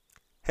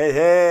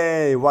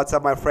Hey, what's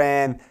up, my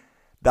friend?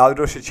 David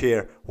Rosic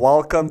here.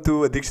 Welcome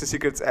to Addiction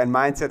Secrets and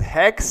Mindset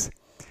Hacks.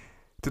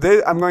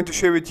 Today, I'm going to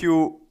share with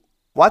you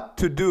what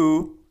to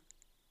do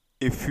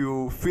if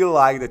you feel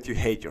like that you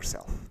hate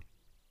yourself.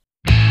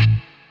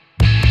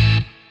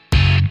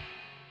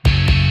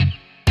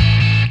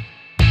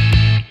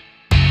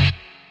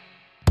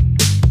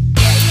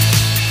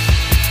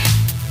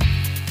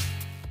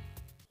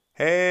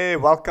 Hey,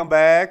 welcome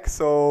back.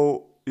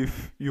 So,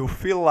 if you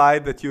feel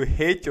like that you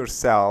hate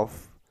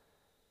yourself,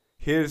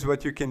 here's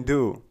what you can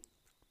do.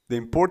 The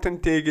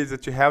important thing is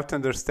that you have to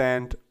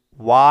understand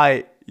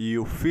why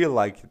you feel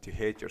like that you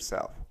hate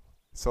yourself.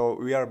 So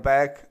we are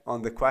back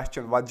on the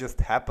question, what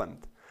just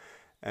happened?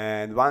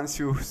 And once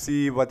you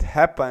see what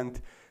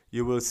happened,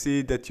 you will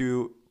see that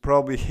you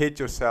probably hate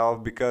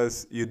yourself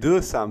because you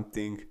do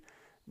something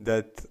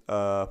that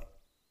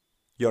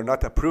you're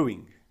not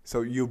approving.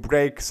 So you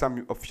break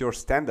some of your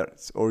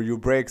standards, or you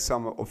break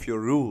some of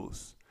your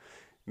rules.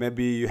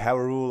 Maybe you have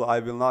a rule, I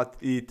will not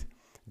eat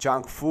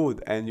junk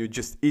food, and you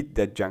just eat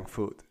that junk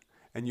food,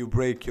 and you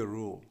break your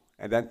rule.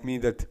 And that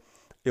means that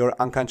your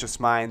unconscious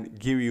mind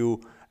give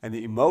you an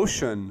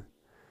emotion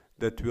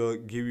that will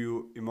give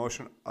you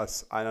emotion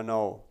as, I don't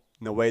know,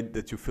 in a way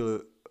that you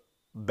feel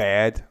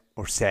bad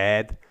or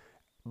sad.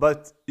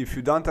 But if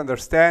you don't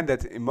understand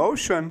that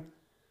emotion,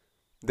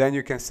 then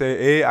you can say,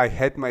 hey, I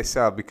hate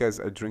myself because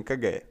I drink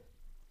again.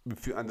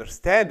 If you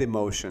understand the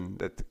emotion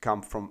that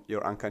come from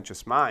your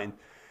unconscious mind,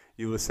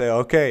 you will say,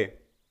 okay,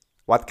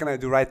 what can I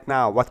do right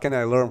now? What can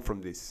I learn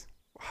from this?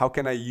 How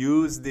can I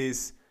use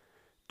this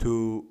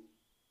to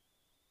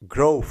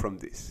grow from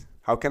this?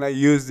 How can I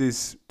use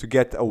this to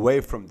get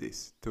away from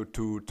this,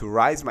 to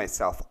rise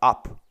myself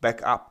up,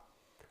 back up?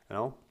 You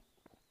know,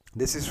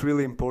 this is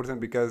really important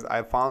because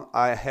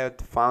I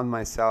had found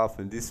myself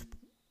in this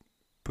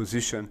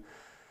position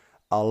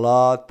a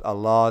lot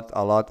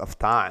of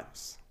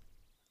times.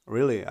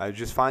 Really, I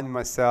just find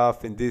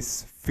myself in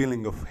this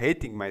feeling of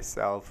hating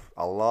myself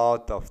a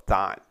lot of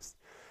times.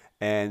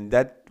 And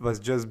that was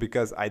just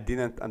because I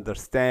didn't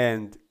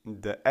understand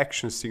the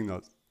action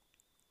signals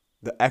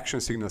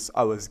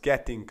I was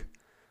getting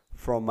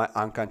from my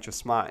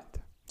unconscious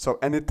mind. So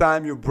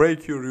anytime you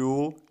break your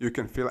rule, you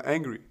can feel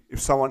angry. If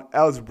someone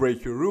else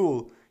breaks your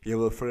rule, you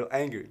will feel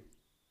angry.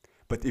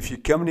 But if you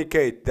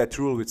communicate that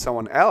rule with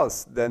someone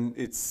else, then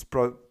it's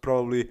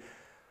probably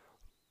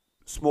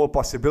small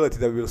possibility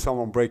that will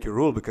someone break your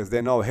rule, because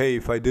they know, hey,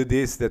 if I do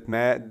this,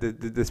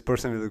 this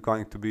person is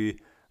going to be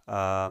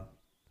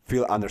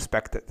feel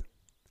unrespected.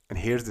 And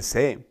here's the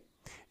same.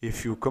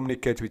 If you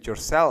communicate with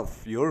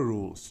yourself, your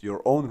rules,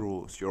 your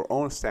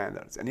own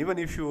standards, and even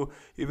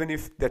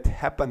if that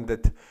happened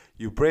that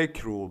you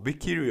break rule, be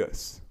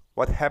curious.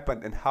 What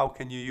happened and how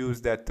can you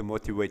use that to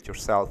motivate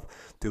yourself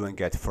to even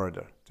get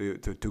further,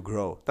 to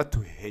grow, not to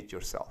hate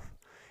yourself.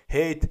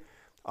 Hate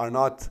are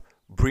not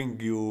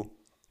bring you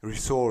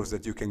resource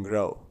that you can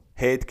grow.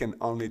 Hate can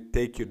only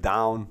take you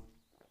down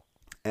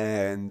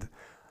and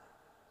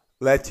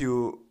let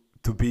you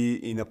to be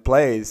in a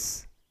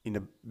place,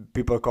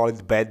 people call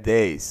it bad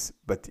days,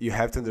 but you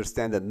have to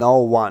understand that no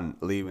one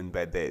live in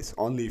bad days,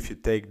 only if you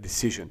take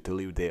decision to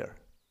live there.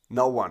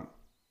 No one.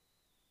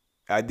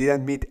 I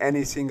didn't meet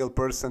any single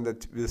person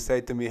that will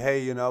say to me,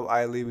 hey, you know,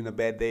 I live in a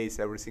bad days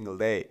every single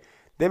day.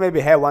 They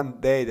maybe have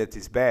one day that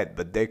is bad,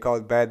 but they call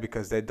it bad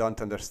because they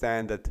don't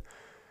understand that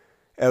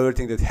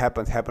everything that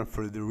happened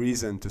for the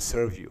reason to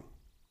serve you.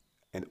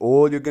 And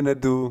all you're gonna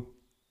do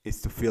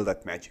is to feel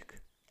that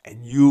magic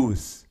and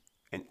use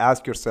and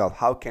ask yourself,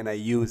 how can I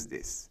use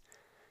this?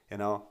 You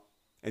know,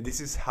 and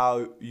this is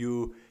how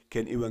you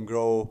can even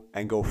grow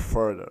and go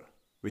further,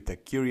 with a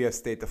curious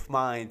state of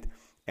mind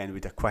and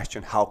with a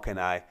question, how can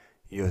I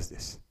use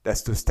this?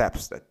 That's 2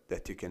 steps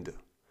that you can do.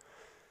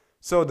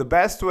 So the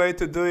best way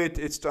to do it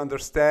is to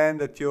understand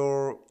that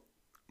your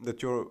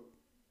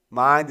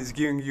mind is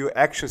giving you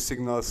action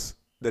signals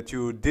that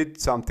you did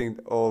something,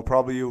 or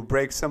probably you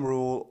break some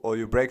rule or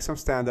you break some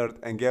standard,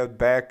 and get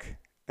back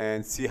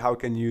and see how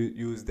can you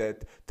use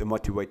that to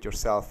motivate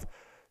yourself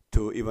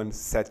to even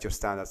set your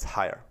standards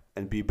higher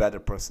and be a better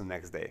person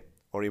next day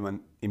or even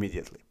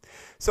immediately.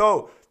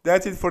 So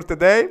that's it for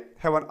today.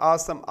 Have an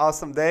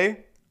awesome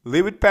day.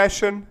 Live with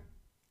passion.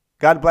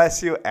 God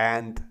bless you,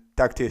 and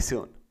talk to you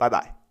soon.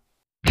 Bye-bye.